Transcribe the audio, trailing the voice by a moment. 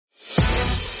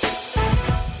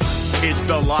It's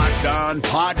the Locked On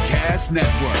Podcast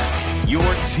Network, your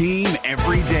team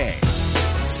every day.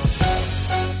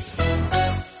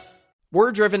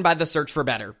 We're driven by the search for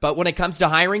better, but when it comes to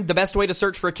hiring, the best way to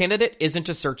search for a candidate isn't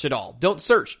to search at all. Don't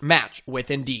search, match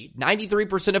with Indeed.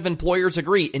 93% of employers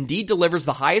agree Indeed delivers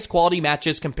the highest quality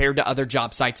matches compared to other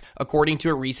job sites, according to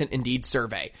a recent Indeed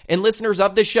survey. And listeners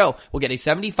of this show will get a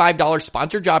 $75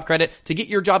 sponsored job credit to get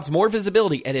your jobs more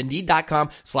visibility at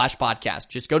Indeed.com/podcast.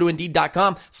 Just go to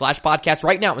Indeed.com/podcast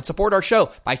right now and support our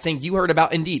show by saying you heard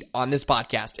about Indeed on this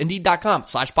podcast.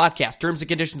 Indeed.com/podcast. Terms and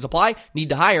conditions apply. Need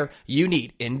to hire? You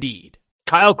need Indeed.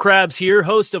 Kyle Krabs here,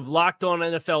 host of Locked On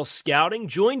NFL Scouting.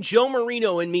 Join Joe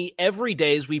Marino and me every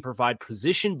day as we provide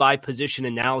position-by-position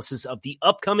analysis of the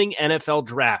upcoming NFL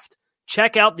Draft.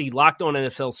 Check out the Locked On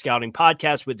NFL Scouting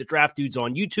podcast with the Draft Dudes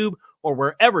on YouTube or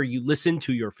wherever you listen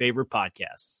to your favorite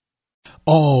podcasts.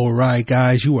 All right,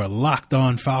 guys, you are Locked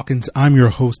On Falcons. I'm your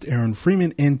host, Aaron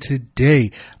Freeman, and today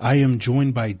I am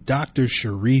joined by Dr.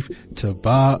 Sharif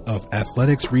Tabbah of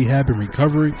Athletics Rehab and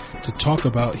Recovery to talk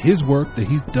about his work that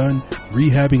he's done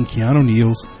rehabbing Keanu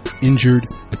Neal's injured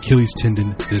Achilles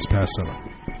tendon this past summer.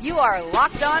 You are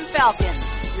Locked On Falcons,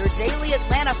 your daily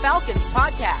Atlanta Falcons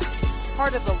podcast,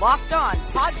 part of the Locked On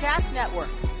Podcast Network,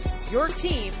 your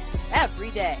team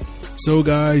every day. So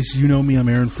guys, you know me, I'm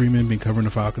Aaron Freeman, been covering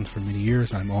the Falcons for many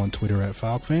years. I'm on Twitter at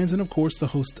FalcFans, and of course the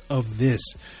host of this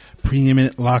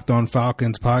preeminent Locked On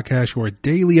Falcons podcast, your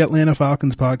daily Atlanta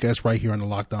Falcons podcast right here on the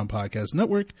Locked On Podcast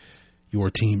Network, your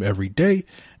team every day.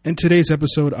 In today's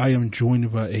episode, I am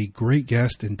joined by a great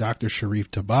guest in Dr.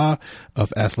 Sharif Tabbah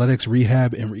of Athletics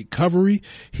Rehab and Recovery.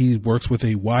 He works with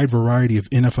a wide variety of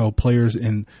NFL players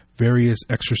in various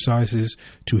exercises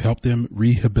to help them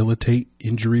rehabilitate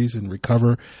injuries and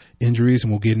recover injuries.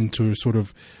 And we'll get into sort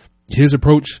of his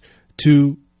approach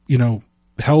to,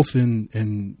 health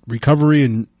and recovery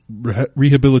and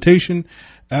rehabilitation,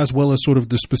 as well as sort of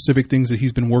the specific things that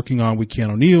he's been working on with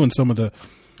Keanu Neal and some of the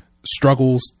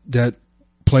struggles that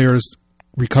players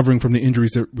recovering from the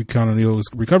injuries that Keanu Neal is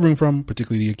recovering from,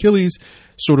 particularly the Achilles,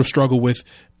 sort of struggle with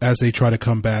as they try to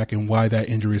come back and why that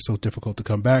injury is so difficult to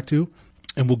come back to.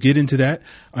 And we'll get into that.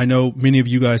 I know many of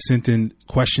you guys sent in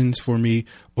questions for me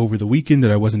over the weekend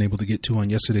that I wasn't able to get to on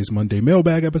yesterday's Monday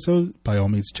mailbag episode. By all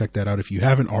means, check that out if you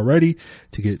haven't already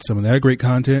to get some of that great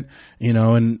content,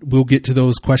 and we'll get to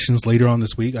those questions later on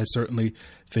this week. I certainly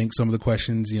think some of the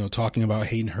questions, talking about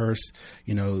Hayden Hurst,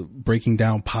 breaking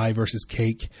down pie versus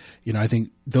cake, I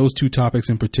think those two topics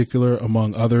in particular,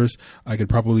 among others, I could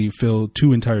probably fill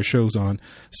 2 entire shows on.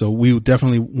 So we will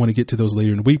definitely want to get to those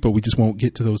later in the week, but we just won't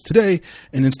get to those today.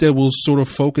 And instead we'll sort of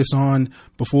focus on,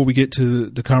 before we get to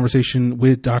the conversation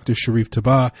with Dr. Sharif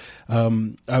Tabbah,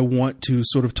 I want to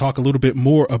sort of talk a little bit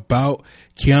more about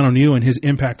Keanu Neal and his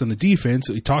impact on the defense.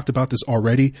 We talked about this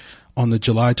already on the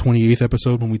July 28th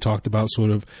episode when we talked about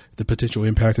sort of the potential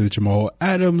impact of the Jamal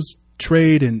Adams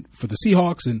trade and for the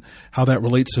Seahawks and how that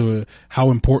relates to how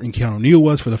important Keanu Neal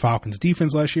was for the Falcons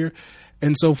defense last year.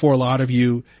 And so for a lot of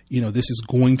you, this is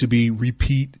going to be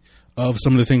repeat of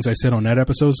some of the things I said on that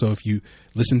episode. So if you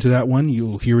listen to that one,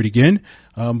 you'll hear it again.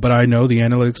 But I know the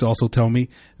analytics also tell me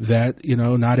that,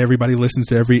 not everybody listens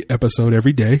to every episode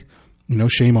every day.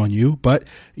 Shame on you. But,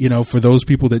 for those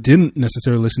people that didn't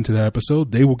necessarily listen to that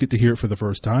episode, they will get to hear it for the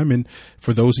first time. And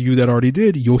for those of you that already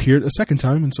did, you'll hear it a second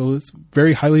time. And so it's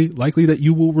very highly likely that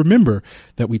you will remember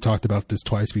that we talked about this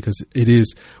twice, because it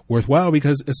is worthwhile,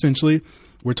 because essentially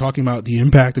we're talking about the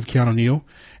impact of Keanu Neal,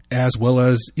 as well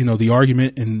as, the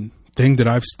argument and thing that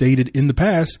I've stated in the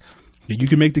past that you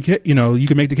can make the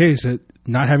case that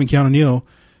not having Keanu Neal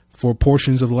for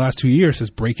portions of the last 2 years has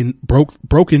broken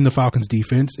the Falcons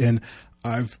defense. And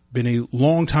I've been a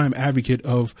longtime advocate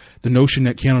of the notion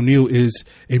that Keanu Neal is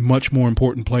a much more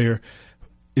important player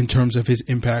in terms of his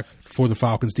impact for the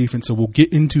Falcons defense. So we'll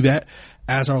get into that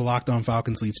as our Locked On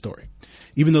Falcons lead story.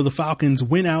 Even though the Falcons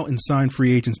went out and signed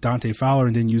free agents Dante Fowler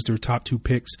and then used their top 2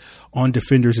 picks on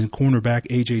defenders and cornerback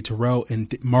A.J. Terrell and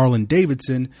Marlon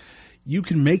Davidson, you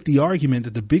can make the argument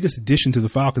that the biggest addition to the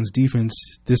Falcons defense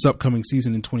this upcoming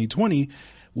season in 2020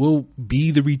 will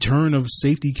be the return of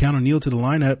safety Keanu Neal to the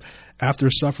lineup after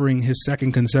suffering his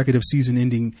second consecutive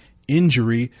season-ending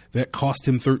injury that cost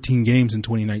him 13 games in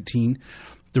 2019.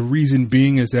 The reason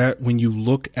being is that when you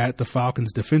look at the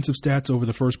Falcons' defensive stats over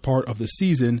the first part of the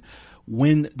season,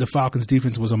 when the Falcons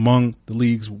defense was among the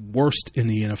league's worst in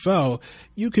the NFL,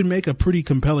 you can make a pretty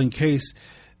compelling case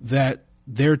that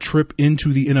their trip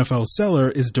into the NFL cellar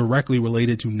is directly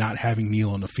related to not having Neal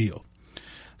on the field.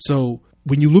 So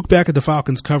when you look back at the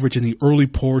Falcons' coverage in the early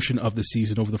portion of the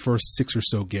season over the first 6 or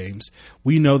so games,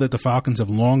 we know that the Falcons have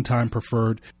long time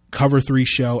preferred cover 3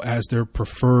 shell as their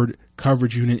preferred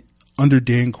coverage unit under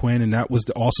Dan Quinn, and that was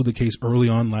also the case early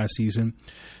on last season.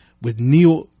 With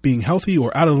Neal being healthy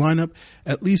or out of the lineup,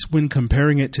 at least when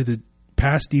comparing it to the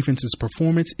past defense's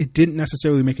performance, it didn't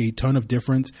necessarily make a ton of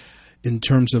difference in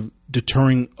terms of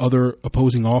deterring other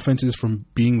opposing offenses from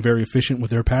being very efficient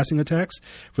with their passing attacks.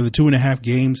 For the 2.5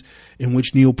 games in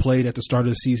which Neal played at the start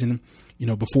of the season,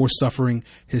 before suffering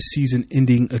his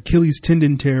season-ending Achilles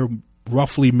tendon tear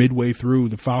roughly midway through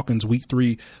the Falcons' Week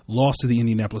 3 loss to the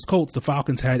Indianapolis Colts, the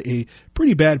Falcons had a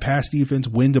pretty bad pass defense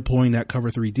when deploying that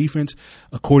cover 3 defense,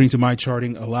 according to my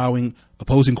charting, allowing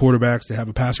opposing quarterbacks to have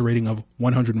a passer rating of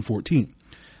 114.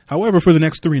 However, for the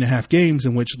next 3.5 games,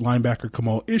 in which linebacker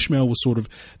Kamal Ishmael was sort of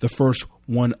the first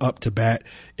one up to bat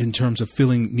in terms of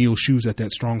filling Neal's shoes at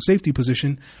that strong safety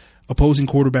position, opposing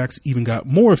quarterbacks even got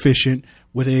more efficient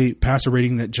with a passer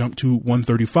rating that jumped to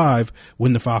 135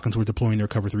 when the Falcons were deploying their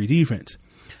cover 3 defense.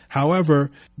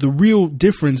 However, the real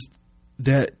difference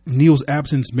that Neal's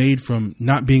absence made from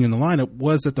not being in the lineup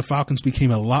was that the Falcons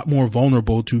became a lot more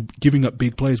vulnerable to giving up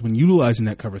big plays when utilizing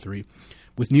that cover 3.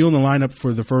 With Neal in the lineup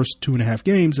for the first 2.5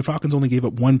 games, the Falcons only gave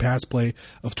up one pass play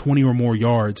of 20 or more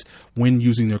yards when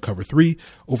using their cover 3.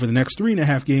 Over the next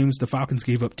 3.5 games, the Falcons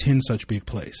gave up 10 such big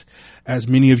plays. As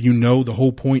many of you know, the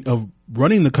whole point of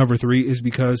running the cover 3 is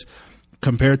because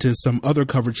compared to some other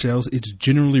coverage shells, it's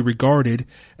generally regarded,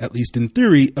 at least in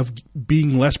theory, of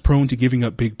being less prone to giving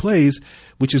up big plays,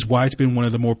 which is why it's been one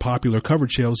of the more popular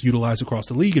coverage shells utilized across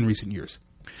the league in recent years.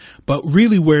 But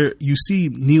really where you see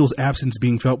Neal's absence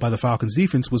being felt by the Falcons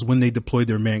defense was when they deployed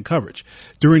their man coverage.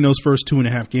 During those first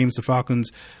 2.5 games, the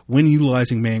Falcons, when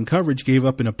utilizing man coverage, gave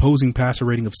up an opposing passer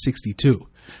rating of 62.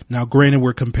 Now, granted,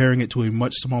 we're comparing it to a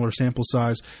much smaller sample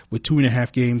size with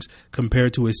 2.5 games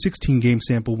compared to a 16-game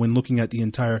sample when looking at the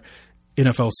entire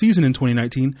NFL season in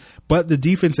 2019, but the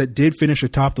defense that did finish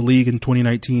atop the league in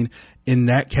 2019 in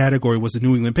that category was the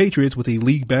New England Patriots with a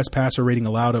league best passer rating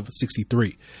allowed of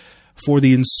 63. For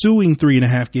the ensuing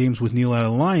 3.5 games with Neal out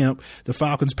of the lineup, the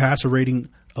Falcons' passer rating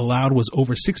allowed was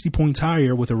over 60 points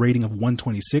higher with a rating of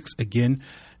 126. Again,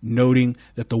 noting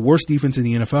that the worst defense in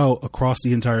the NFL across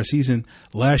the entire season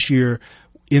last year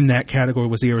in that category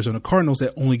was the Arizona Cardinals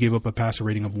that only gave up a passer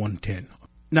rating of 110.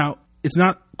 Now, it's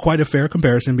not quite a fair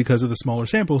comparison because of the smaller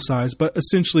sample size, but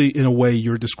essentially, in a way,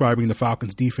 you're describing the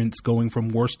Falcons' defense going from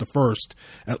worst to first,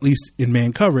 at least in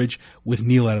man coverage, with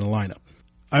Neal out of the lineup.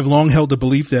 I've long held the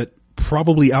belief that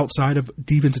probably outside of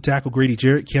defensive tackle Grady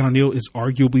Jarrett, Keanu Neal is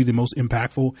arguably the most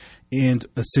impactful and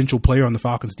essential player on the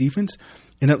Falcons defense.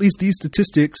 And at least these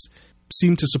statistics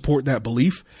seem to support that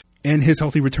belief. And his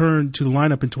healthy return to the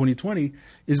lineup in 2020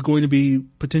 is going to be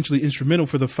potentially instrumental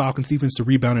for the Falcons defense to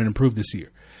rebound and improve this year.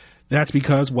 That's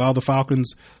because while the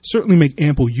Falcons certainly make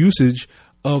ample usage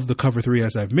of the cover 3,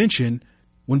 as I've mentioned,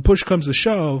 when push comes to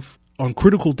shove, on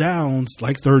critical downs,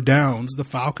 like third downs, the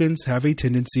Falcons have a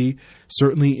tendency,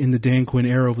 certainly in the Dan Quinn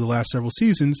era over the last several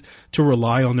seasons, to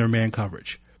rely on their man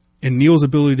coverage. And Neal's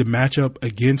ability to match up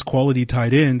against quality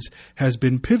tight ends has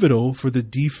been pivotal for the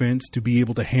defense to be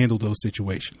able to handle those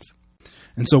situations.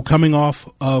 And so coming off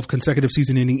of consecutive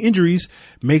season-ending injuries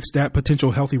makes that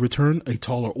potential healthy return a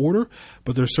taller order,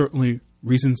 but there's certainly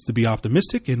reasons to be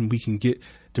optimistic, and we can get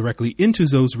directly into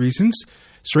those reasons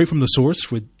straight from the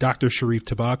source with Dr. Sharif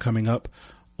Tabbah coming up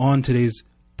on today's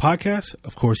podcast.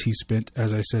 Of course, he spent,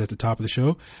 as I said at the top of the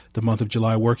show, the month of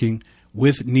July working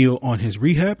with Neal on his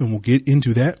rehab, and we'll get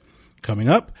into that coming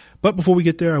up. But before we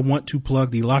get there, I want to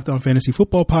plug the Locked On Fantasy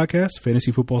Football podcast.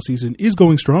 Fantasy football season is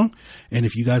going strong, and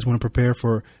if you guys want to prepare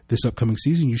for this upcoming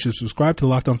season, you should subscribe to the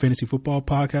Locked On Fantasy Football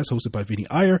podcast hosted by Vinny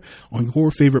Iyer on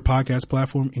your favorite podcast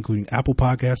platform, including Apple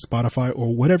Podcasts, Spotify,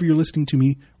 or whatever you're listening to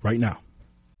me right now.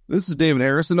 This is David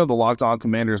Harrison of the Locked On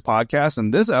Commanders podcast,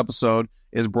 and this episode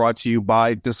is brought to you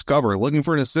by Discover. Looking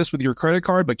for an assist with your credit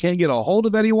card but can't get a hold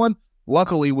of anyone?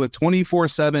 Luckily, with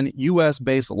 24/7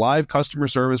 U.S.-based live customer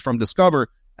service from Discover,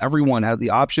 everyone has the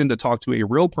option to talk to a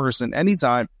real person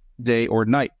anytime, day or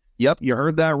night. Yep, you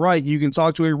heard that right. You can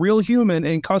talk to a real human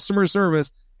in customer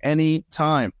service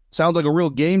anytime. Sounds like a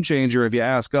real game changer if you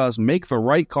ask us. Make the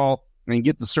right call and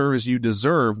get the service you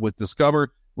deserve with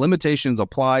Discover. Limitations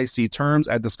apply. See terms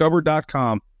at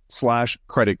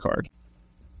discover.com/creditcard.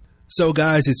 So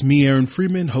guys, it's me, Aaron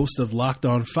Freeman, host of Locked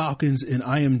On Falcons, and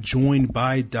I am joined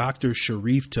by Dr.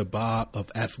 Sharif Tabbah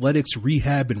of Athletics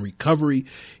Rehab and Recovery.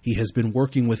 He has been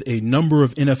working with a number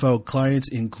of NFL clients,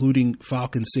 including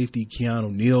Falcons safety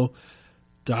Keanu Neal.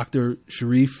 Dr.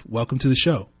 Sharif, welcome to the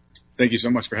show. Thank you so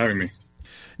much for having me.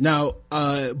 Now,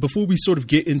 before we sort of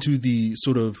get into the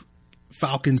sort of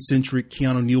Falcon-centric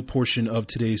Keanu Neal portion of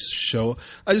today's show,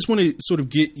 I just want to sort of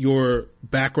get your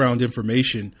background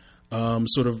information, how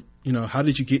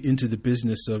did you get into the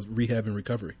business of rehab and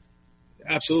recovery?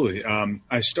 Absolutely.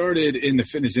 I started in the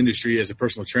fitness industry as a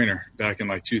personal trainer back in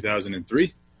like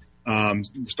 2003.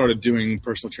 Started doing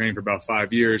personal training for about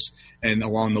 5 years, and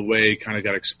along the way kind of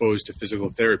got exposed to physical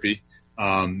therapy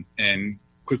and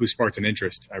quickly sparked an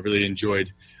interest. I really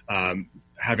enjoyed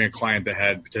having a client that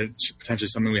had potentially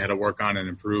something we had to work on and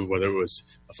improve, whether it was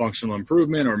a functional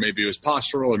improvement or maybe it was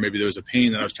postural or maybe there was a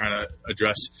pain that I was trying to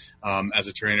address as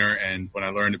a trainer. And when I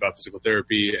learned about physical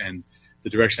therapy and the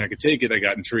direction I could take it, I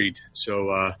got intrigued.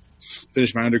 So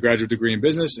finished my undergraduate degree in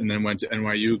business and then went to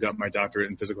NYU, got my doctorate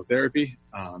in physical therapy,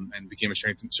 and became a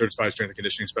certified strength and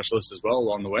conditioning specialist as well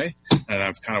along the way. And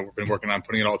I've kind of been working on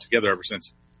putting it all together ever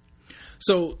since.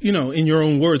 So, in your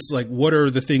own words, like, what are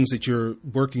the things that you're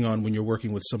working on when you're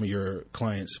working with some of your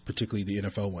clients, particularly the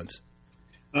NFL ones?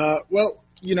 Well,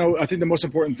 I think the most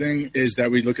important thing is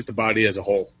that we look at the body as a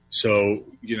whole. So,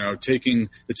 taking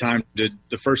the time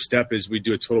the first step is we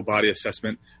do a total body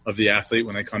assessment of the athlete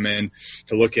when they come in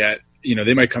to look at,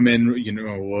 they might come in,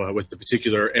 with the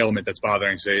particular ailment that's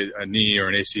bothering, say, a knee or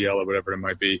an ACL or whatever it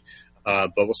might be.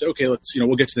 But we'll say, okay, let's,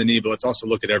 we'll get to the knee, but let's also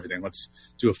look at everything. Let's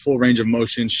do a full range of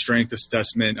motion, strength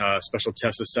assessment, special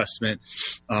test assessment,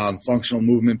 functional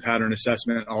movement pattern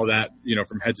assessment, all that,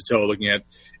 from head to toe, looking at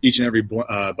each and every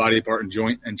body part and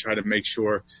joint and try to make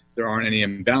sure there aren't any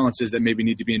imbalances that maybe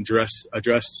need to be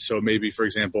addressed. So maybe, for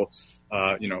example,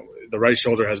 the right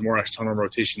shoulder has more external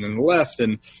rotation than the left,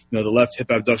 and the left hip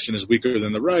abduction is weaker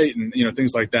than the right, and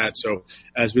things like that. So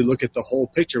as we look at the whole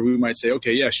picture, we might say,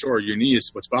 okay, yeah, sure, your knee is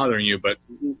what's bothering you, but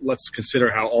let's consider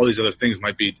how all these other things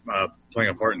might be playing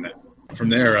a part in that. From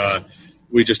there,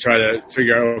 we just try to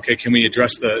figure out, okay, can we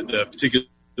address the particular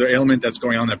ailment that's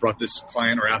going on that brought this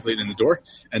client or athlete in the door,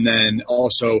 and then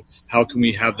also how can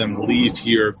we have them leave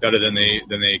here better than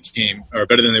they came, or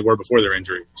better than they were before their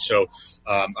injury. So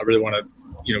I really want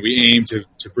to, we aim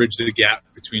to bridge the gap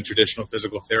between traditional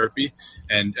physical therapy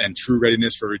and true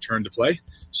readiness for return to play.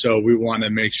 So we want to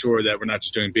make sure that we're not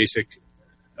just doing basic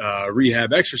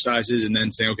rehab exercises and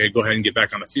then saying, okay, go ahead and get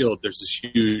back on the field. There's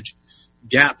this huge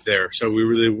gap there. So we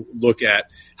really look at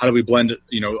how do we blend,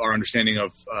 our understanding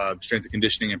of strength and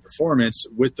conditioning and performance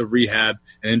with the rehab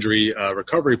and injury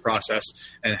recovery process,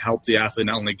 and help the athlete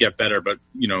not only get better, but,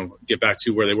 get back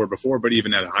to where they were before, but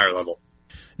even at a higher level.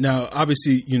 Now,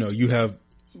 obviously, you have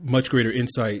much greater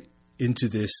insight into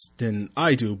this than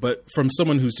I do, but from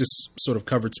someone who's just sort of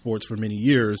covered sports for many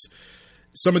years,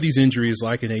 some of these injuries,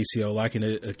 like an ACL, like an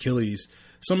Achilles,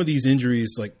 some of these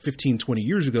injuries like 15, 20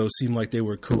 years ago seemed like they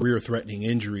were career-threatening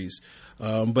injuries.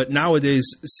 But nowadays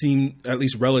seem, at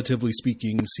least relatively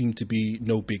speaking, seem to be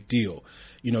no big deal.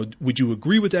 Would you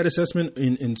agree with that assessment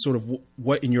in sort of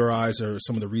what in your eyes are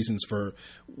some of the reasons for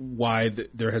why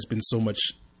there has been so much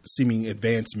seeming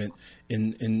advancement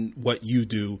in what you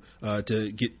do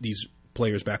to get these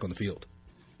players back on the field?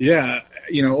 Yeah.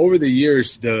 Over the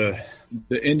years, the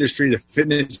industry, the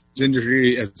fitness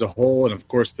industry as a whole, and of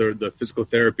course the physical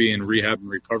therapy and rehab and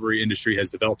recovery industry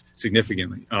has developed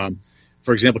significantly.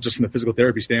 For example, just from the physical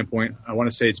therapy standpoint, I want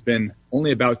to say it's been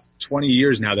only about 20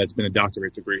 years now that's been a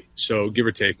doctorate degree. So give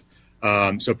or take.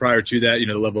 So prior to that,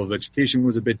 the level of education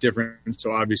was a bit different.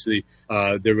 So obviously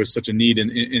there was such a need in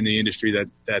the industry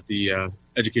that the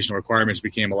educational requirements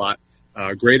became a lot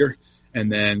greater. And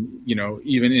then,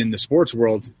 even in the sports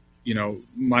world,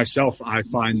 myself, I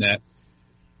find that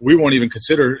we won't even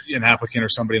consider an applicant or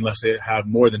somebody unless they have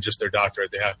more than just their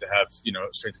doctorate. They have to have,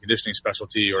 strength and conditioning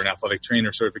specialty or an athletic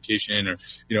trainer certification or,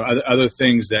 other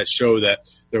things that show that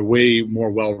they're way more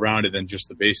well-rounded than just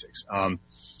the basics. I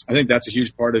think that's a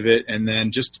huge part of it. And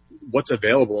then just what's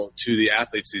available to the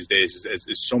athletes these days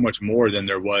is so much more than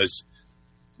there was,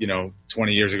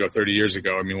 20 years ago, 30 years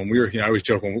ago. I mean, when we were, I always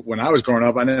joke when I was growing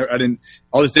up,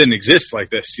 all this didn't exist like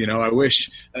this. I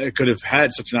wish I could have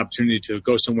had such an opportunity to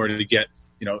go somewhere to get,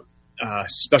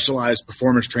 specialized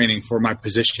performance training for my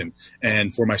position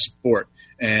and for my sport,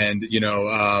 and,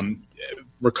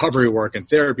 recovery work and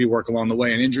therapy work along the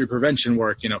way and injury prevention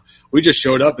work. We just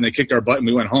showed up and they kicked our butt and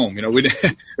we went home. It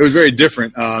was very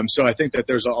different. So I think that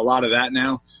there's a lot of that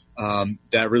now.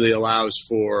 That really allows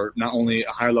for not only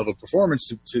a higher level of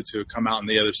performance to come out on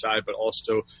the other side, but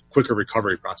also quicker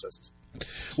recovery processes.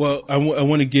 Well, I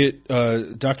want to get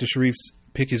Dr. Sharif's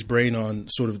pick his brain on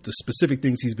sort of the specific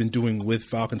things he's been doing with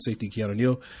Falcon safety Keanu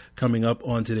Neal coming up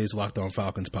on today's Locked On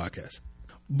Falcons podcast.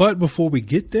 But before we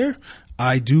get there,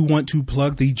 I do want to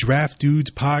plug the Draft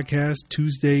Dudes podcast.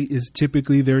 Tuesday is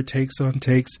typically their Takes on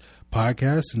Takes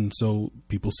podcast, and so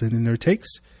people send in their takes.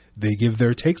 They give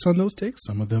their takes on those takes.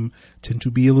 Some of them tend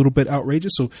to be a little bit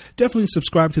outrageous. So definitely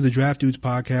subscribe to the Draft Dudes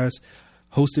podcast,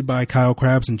 hosted by Kyle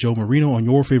Krabs and Joe Marino on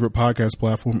your favorite podcast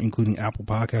platform, including Apple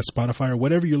Podcasts, Spotify, or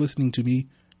whatever you're listening to me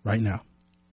right now.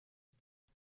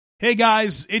 Hey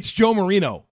guys, it's Joe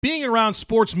Marino. Being around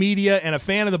sports media and a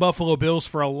fan of the Buffalo Bills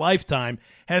for a lifetime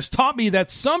has taught me that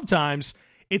sometimes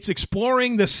it's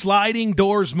exploring the sliding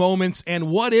doors moments and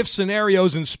what-if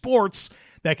scenarios in sports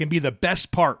that can be the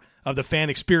best part of the fan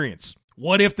experience.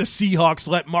 What if the Seahawks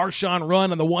let Marshawn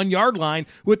run on the 1-yard line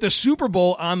with the Super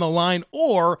Bowl on the line?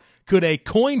 Or could a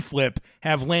coin flip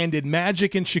have landed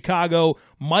Magic in Chicago,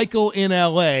 Michael in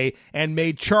L.A., and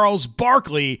made Charles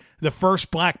Barkley the first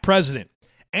black president?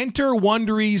 Enter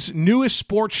Wondery's newest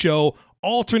sports show,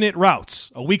 Alternate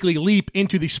Routes, a weekly leap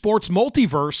into the sports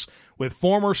multiverse with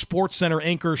former SportsCenter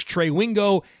anchors Trey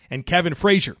Wingo and Kevin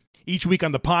Frazier. Each week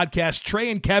on the podcast, Trey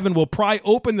and Kevin will pry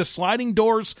open the sliding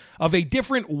doors of a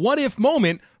different what-if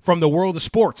moment from the world of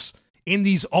sports. In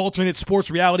these alternate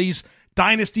sports realities,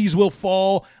 dynasties will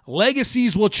fall,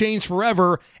 legacies will change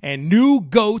forever, and new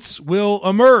GOATs will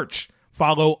emerge.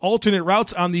 Follow Alternate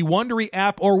Routes on the Wondery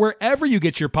app or wherever you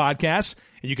get your podcasts.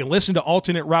 And you can listen to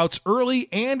Alternate Routes early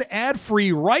and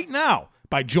ad-free right now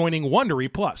by joining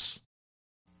Wondery Plus.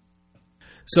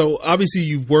 So obviously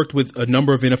you've worked with a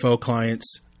number of NFL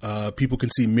clients. People can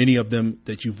see many of them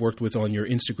that you've worked with on your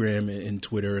Instagram and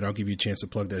Twitter, and I'll give you a chance to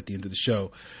plug that at the end of the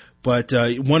show. But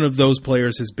one of those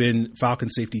players has been Falcon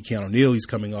safety Keanu Neal. He's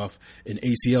coming off an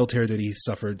ACL tear that he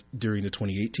suffered during the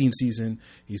 2018 season.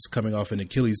 He's coming off an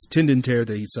Achilles tendon tear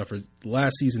that he suffered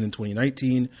last season in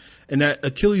 2019. And that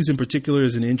Achilles in particular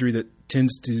is an injury that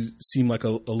tends to seem like a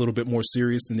little bit more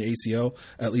serious than the ACL,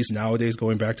 at least nowadays,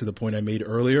 going back to the point I made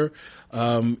earlier.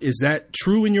 Is that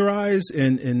true in your eyes?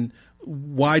 And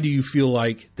why do you feel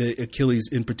like the Achilles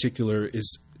in particular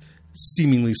is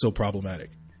seemingly so problematic?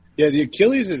 Yeah, the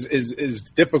Achilles is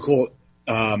difficult,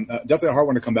 definitely a hard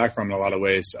one to come back from in a lot of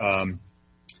ways.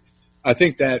 I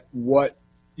think that what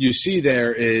you see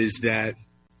there is that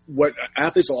what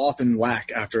athletes will often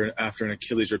lack after an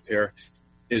Achilles repair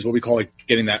is what we call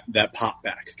getting that pop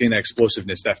back, getting that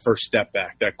explosiveness, that first step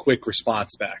back, that quick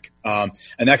response back.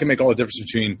 And that can make all the difference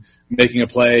between making a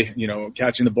play,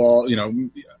 catching the ball,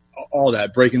 all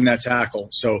that, breaking that tackle.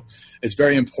 So it's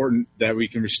very important that we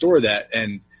can restore that.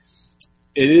 And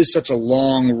it is such a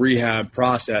long rehab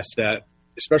process that,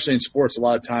 especially in sports, a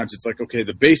lot of times it's like, okay,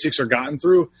 the basics are gotten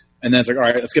through, and then it's like, all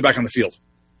right, let's get back on the field.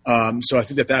 So I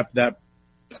think that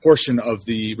portion of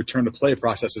the return to play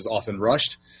process is often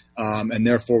rushed, and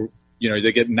therefore,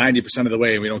 they get 90% of the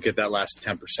way, and we don't get that last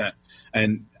 10%.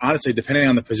 And honestly, depending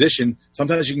on the position,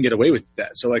 sometimes you can get away with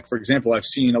that. So, like, for example, I've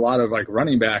seen a lot of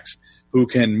running backs who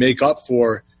can make up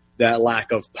for that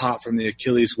lack of pop from the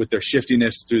Achilles with their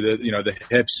shiftiness through the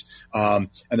hips, and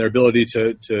their ability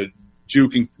to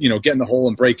juke and get in the hole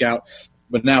and break out.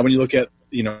 But now when you look at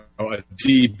a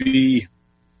DB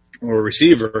or a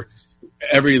receiver,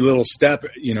 every little step,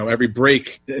 every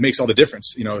break, it makes all the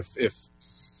difference.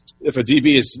 If a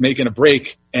DB is making a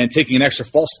break and taking an extra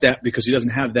false step because he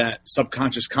doesn't have that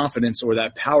subconscious confidence or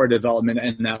that power development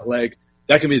in that leg,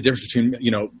 that can be the difference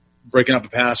between breaking up a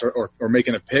pass or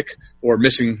making a pick or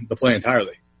missing the play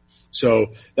entirely. So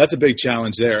that's a big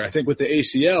challenge there. I think with the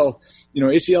ACL,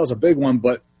 ACL is a big one,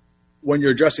 but when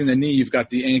you're addressing the knee, you've got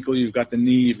the ankle, you've got the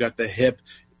knee, you've got the hip.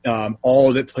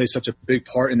 All of it plays such a big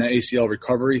part in the ACL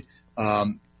recovery.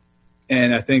 And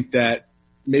I think that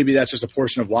maybe that's just a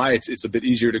portion of why it's a bit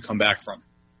easier to come back from.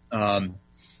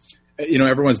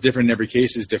 Everyone's different. Every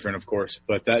case is different, of course.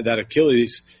 But that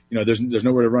Achilles, there's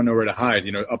nowhere to run, nowhere to hide.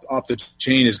 Up the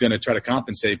chain is going to try to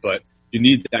compensate, but you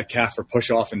need that calf for push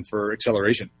off and for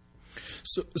acceleration.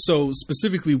 So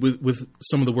specifically with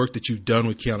some of the work that you've done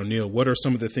with Keanu Neal, what are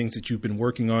some of the things that you've been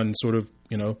working on and sort of,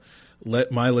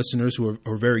 let my listeners who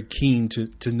are very keen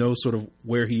to know sort of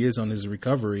where he is on his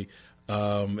recovery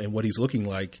and what he's looking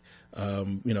like,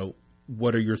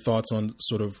 what are your thoughts on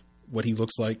sort of what he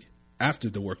looks like after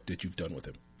the work that you've done with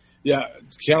him? Yeah,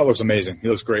 Keanu looks amazing. He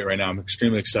looks great right now. I'm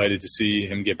extremely excited to see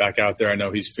him get back out there. I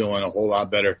know he's feeling a whole lot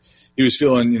better. He was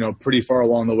feeling, pretty far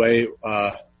along the way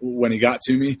when he got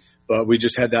to me, but we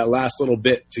just had that last little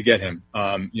bit to get him.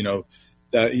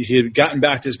 That he had gotten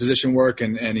back to his position work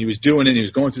and he was doing it. He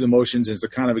was going through the motions. And it's the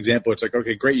kind of example. It's like,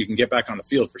 okay, great, you can get back on the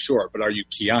field for sure, but are you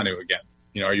Keanu again?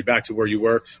 Are you back to where you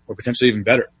were or potentially even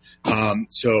better?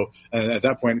 So at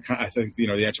that point, I think,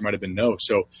 the answer might have been no.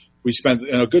 So we spent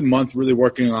a good month really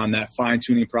working on that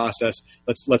fine-tuning process.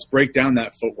 Let's break down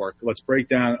that footwork. Let's break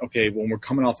down, okay, when we're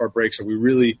coming off our breaks, are we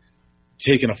really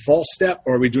taking a false step,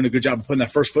 or are we doing a good job of putting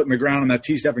that first foot in the ground on that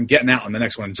T-step and getting out on the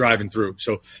next one and driving through?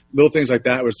 So little things like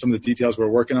that were some of the details we're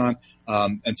working on,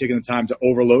 and taking the time to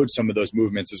overload some of those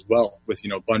movements as well with,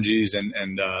 bungees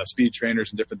and speed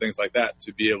trainers and different things like that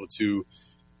to be able to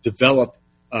develop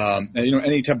and,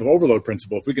 any type of overload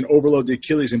principle. If we can overload the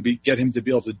Achilles and get him to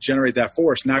be able to generate that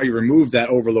force, now you remove that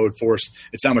overload force.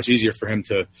 It's that much easier for him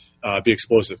to be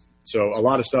explosive. So a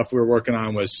lot of stuff we were working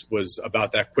on was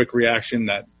about that quick reaction,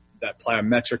 that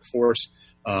plyometric force,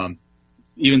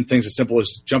 even things as simple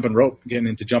as getting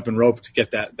into jumping rope to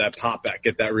get that pop back,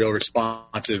 get that real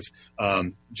responsive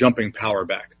jumping power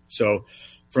back. So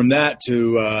from that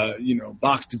to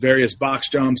various box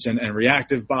jumps and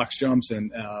reactive box jumps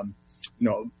and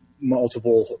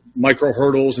multiple micro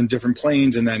hurdles and different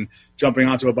planes, and then jumping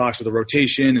onto a box with a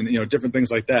rotation and different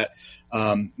things like that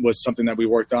was something that we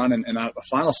worked on. And a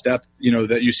final step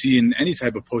that you see in any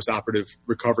type of post-operative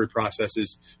recovery process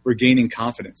is regaining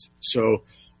confidence. So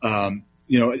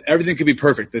everything could be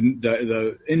perfect.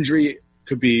 The injury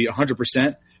could be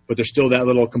 100%. But there's still that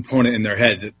little component in their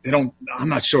head. I'm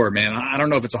not sure, man. I don't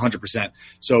know if it's 100%.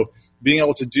 So being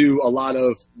able to do a lot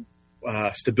of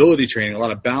stability training, a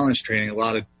lot of balance training, a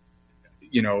lot of,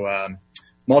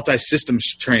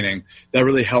 multi-systems training, that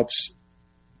really helps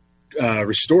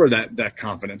restore that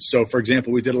confidence. So, for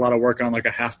example, we did a lot of work on like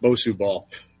a half Bosu ball,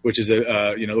 which is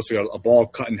looks like a ball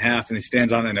cut in half, and he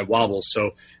stands on it and it wobbles.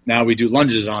 So now we do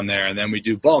lunges on there, and then we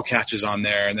do ball catches on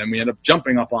there, and then we end up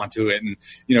jumping up onto it, and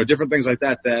different things like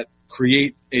that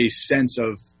create a sense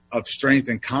of strength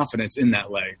and confidence in that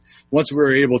leg. Once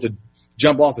we're able to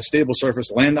jump off a stable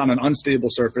surface, land on an unstable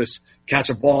surface,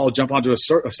 catch a ball, jump onto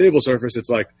a stable surface, it's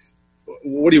like,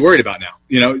 what are you worried about now?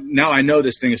 Now I know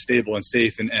this thing is stable and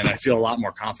safe, and I feel a lot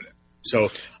more confident.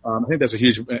 So I think that's a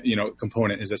huge,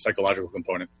 component, is a psychological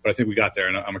component. But I think we got there,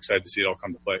 and I'm excited to see it all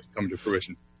come to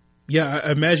fruition. Yeah,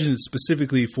 I imagine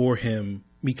specifically for him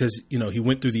because, he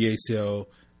went through the ACL,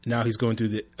 now he's going through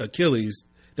the Achilles.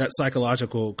 That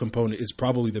psychological component is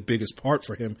probably the biggest part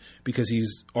for him because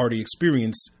he's already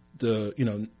experienced the,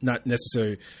 not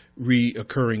necessarily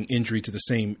reoccurring injury to the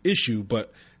same issue,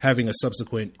 but having a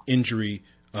subsequent injury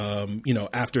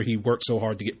after he worked so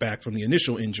hard to get back from the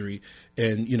initial injury.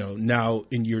 And, now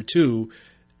in year 2,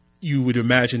 you would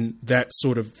imagine that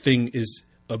sort of thing is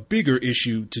a bigger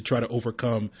issue to try to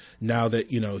overcome now that,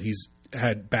 he's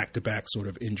had back-to-back sort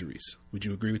of injuries. Would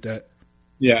you agree with that?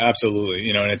 Yeah, absolutely.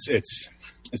 And it's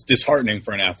disheartening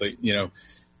for an athlete,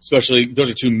 especially those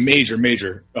are 2 major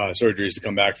surgeries to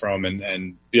come back from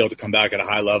and be able to come back at a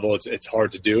high level. It's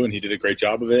hard to do, and he did a great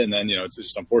job of it. And then, it's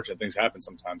just unfortunate things happen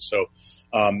sometimes. So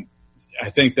I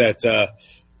think that,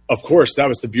 of course, that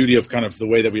was the beauty of kind of the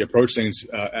way that we approach things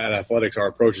at athletics. Our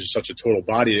approach is such a total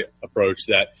body approach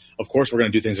that, of course, we're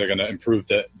going to do things that are going to improve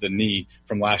the knee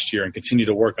from last year and continue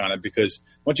to work on it, because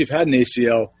once you've had an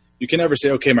ACL, you can never say,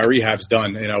 okay, my rehab's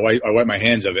done. I wipe my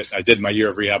hands of it. I did my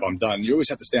year of rehab. I'm done. You always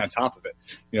have to stay on top of it.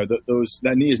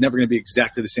 That knee is never going to be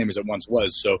exactly the same as it once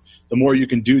was. So the more you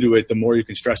can do to it, the more you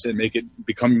can stress it and make it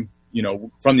become,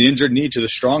 from the injured knee to the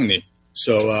strong knee.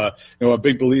 So, a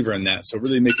big believer in that. So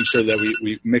really making sure that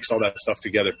we mix all that stuff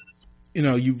together.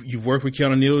 You've worked with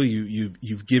Keanu Neal.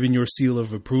 You've given your seal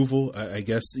of approval. I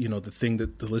guess, the thing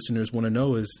that the listeners want to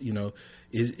know is,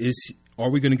 are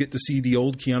we going to get to see the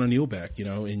old Keanu Neal back,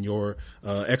 in your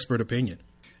expert opinion?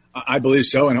 I believe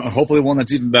so, and hopefully one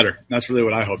that's even better. That's really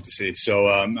what I hope to see. So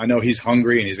I know he's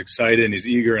hungry and he's excited and he's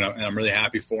eager, and I'm really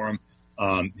happy for him.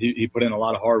 He put in a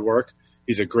lot of hard work.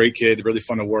 He's a great kid, really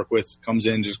fun to work with, comes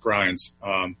in, just grinds.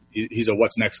 He's a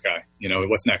what's next guy,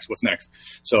 what's next.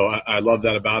 So I love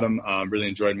that about him. Really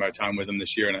enjoyed my time with him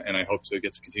this year, and I hope to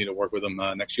get to continue to work with him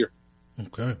next year.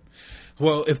 Okay.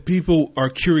 Well, if people are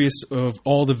curious of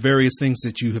all the various things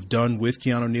that you have done with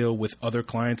Keanu Neal, with other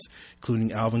clients,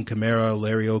 including Alvin Kamara,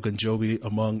 Larry Ogunjobi,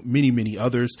 among many, many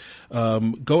others,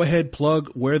 go ahead, plug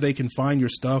where they can find your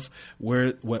stuff,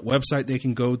 what website they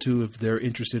can go to if they're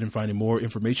interested in finding more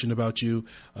information about you,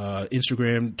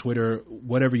 Instagram, Twitter,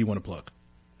 whatever you want to plug.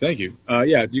 Thank you.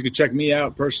 You can check me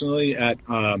out personally at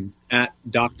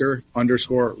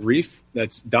Dr_Reef.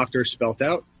 That's doctor spelt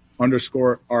out,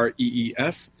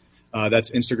 _REEF.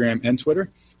 That's Instagram and Twitter.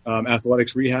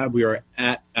 Athletics Rehab, we are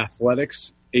at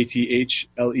Athletics,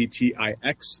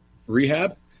 ATHLETIX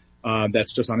Rehab.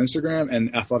 That's just on Instagram,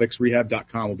 and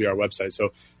athleticsrehab.com will be our website. So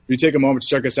if you take a moment to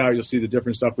check us out, you'll see the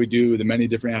different stuff we do, the many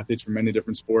different athletes from many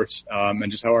different sports,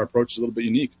 and just how our approach is a little bit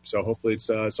unique. So hopefully it's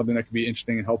something that can be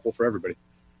interesting and helpful for everybody.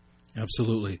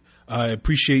 Absolutely. I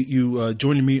appreciate you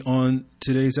joining me on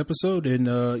today's episode, and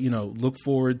look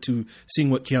forward to seeing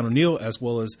what Keanu Neal, as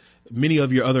well as many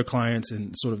of your other clients,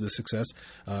 and sort of the success.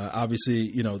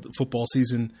 Obviously, the football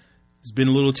season has been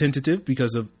a little tentative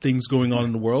because of things going on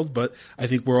in the world, but I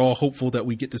think we're all hopeful that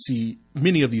we get to see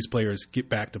many of these players get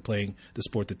back to playing the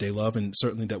sport that they love, and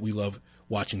certainly that we love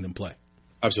watching them play.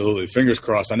 Absolutely. Fingers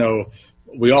crossed. I know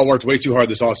we all worked way too hard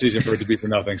this offseason for it to be for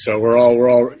nothing. So we're all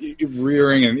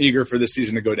rearing and eager for this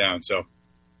season to go down. So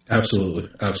absolutely.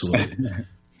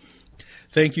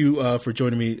 Thank you for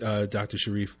joining me, Dr.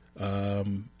 Sharif.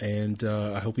 And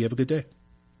I hope you have a good day.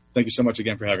 Thank you so much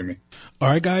again for having me. All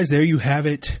right, guys, there you have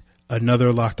it.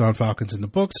 Another Locked On Falcons in the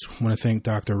books. I want to thank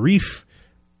Dr. Reef,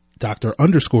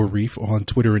 Dr._Reef on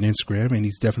Twitter and Instagram. And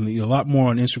he's definitely a lot more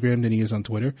on Instagram than he is on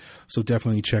Twitter. So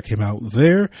definitely check him out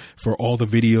there for all the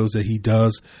videos that he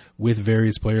does with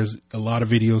various players. A lot of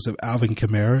videos of Alvin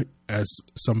Kamara, as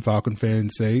some Falcon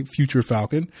fans say, future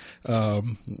Falcon.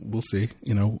 We'll see.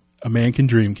 You know, a man can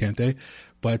dream, can't they?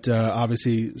 But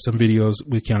obviously some videos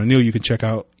with Keanu Neal. You can check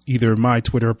out either my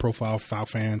Twitter profile,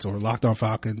 FalFans, or Locked On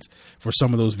Falcons for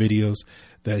some of those videos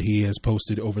that he has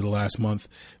posted over the last month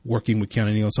working with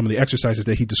Keanu Neal, some of the exercises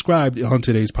that he described on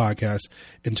today's podcast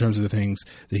in terms of the things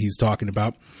that he's talking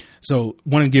about. So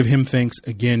want to give him thanks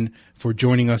again for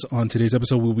joining us on today's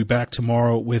episode. We'll be back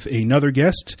tomorrow with another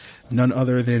guest, none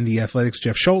other than the Athletics'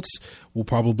 Jeff Schultz. We'll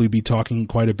probably be talking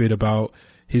quite a bit about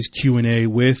his Q&A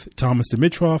with Thomas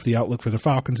Dimitroff, the outlook for the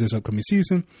Falcons this upcoming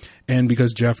season. And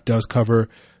because Jeff does cover,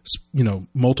 you know,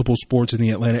 multiple sports in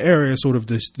the Atlanta area, sort of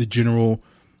the general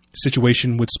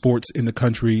situation with sports in the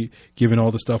country, given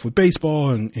all the stuff with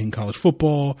baseball and college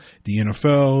football, the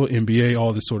NFL, NBA,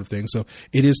 all this sort of thing. So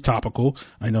it is topical.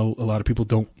 I know a lot of people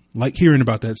don't like hearing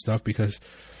about that stuff because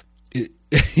it,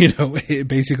 you know, it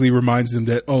basically reminds them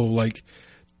that, oh, like,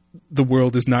 the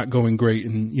world is not going great,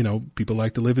 and, you know, people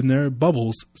like to live in their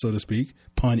bubbles, so to speak,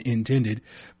 pun intended.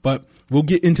 But we'll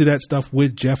get into that stuff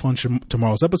with Jeff on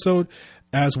tomorrow's episode,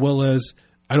 as well as,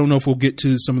 I don't know if we'll get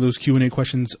to some of those Q&A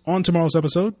questions on tomorrow's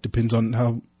episode. Depends on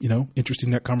how, you know,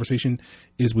 interesting that conversation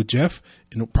is with Jeff,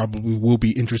 and it probably will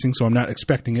be interesting, so I'm not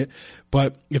expecting it.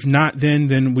 But if not,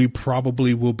 then we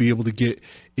probably will be able to get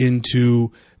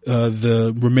into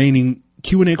the remaining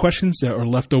Q&A questions that are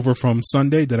left over from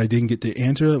Sunday that I didn't get to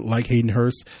answer, like Hayden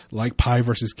Hurst, like pie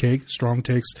versus cake, strong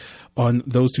takes on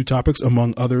those two topics,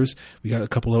 among others. We got a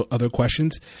couple of other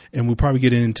questions, and we'll probably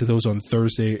get into those on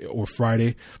Thursday or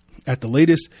Friday at the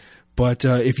latest. But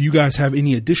if you guys have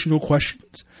any additional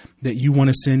questions that you want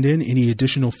to send in, any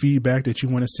additional feedback that you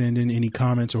want to send in, any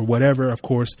comments or whatever, of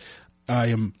course, I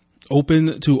am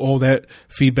open to all that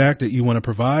feedback that you want to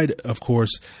provide, of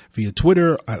course, via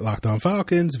Twitter at Locked On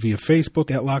Falcons, via Facebook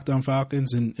at Locked On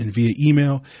Falcons, and via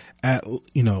email at,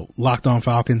 you know,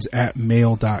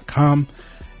 lockedonfalcons@mail.com.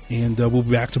 And we'll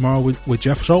be back tomorrow with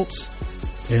Jeff Schultz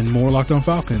and more Locked On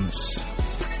Falcons.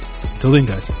 Until then,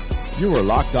 guys. You are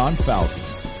Locked On Falcons,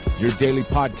 your daily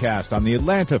podcast on the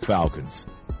Atlanta Falcons,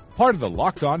 part of the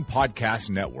Locked On Podcast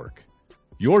Network.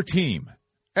 Your team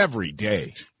every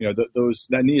day. You know,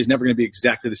 that knee is never going to be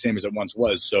exactly the same as it once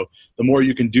was. So the more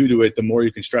you can do to it, the more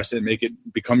you can stress it and make it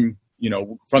become, you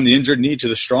know, from the injured knee to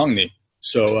the strong knee.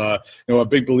 So, you know, a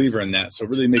big believer in that. So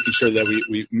really making sure that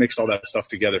we mixed all that stuff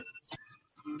together.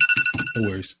 No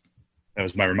worries. That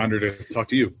was my reminder to talk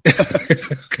to you.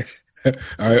 Okay.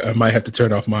 I might have to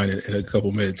turn off mine in a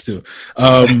couple minutes too.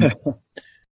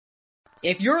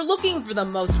 If you're looking for the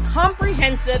most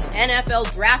comprehensive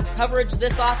NFL draft coverage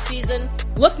this offseason,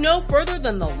 look no further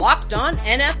than the Locked On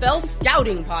NFL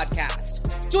Scouting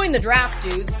Podcast. Join the draft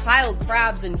dudes, Kyle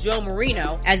Krabs and Joe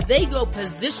Marino, as they go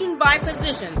position by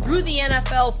position through the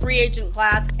NFL free agent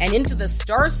class and into the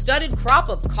star-studded crop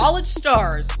of college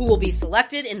stars who will be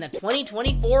selected in the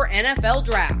 2024 NFL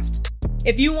Draft.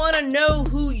 If you want to know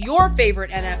who your favorite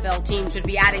NFL team should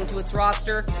be adding to its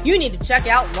roster, you need to check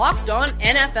out Locked On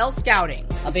NFL Scouting,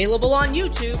 available on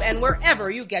YouTube and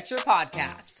wherever you get your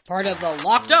podcasts. Part of the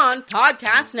Locked On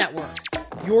Podcast Network,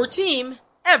 your team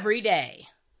every day.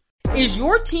 Is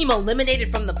your team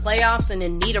eliminated from the playoffs and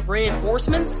in need of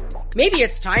reinforcements? Maybe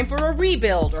it's time for a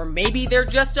rebuild, or maybe they're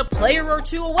just a player or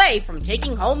two away from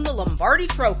taking home the Lombardi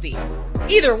Trophy.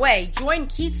 Either way, join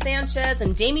Keith Sanchez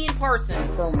and Damian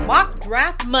Parson for Mock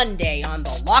Draft Monday on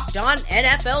the Locked On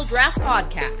NFL Draft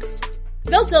Podcast.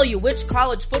 They'll tell you which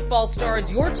college football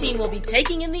stars your team will be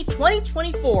taking in the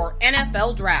 2024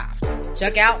 NFL Draft.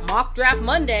 Check out Mock Draft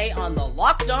Monday on the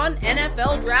Locked On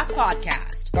NFL Draft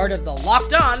Podcast, part of the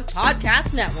Locked On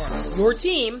Podcast Network, your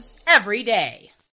team every day.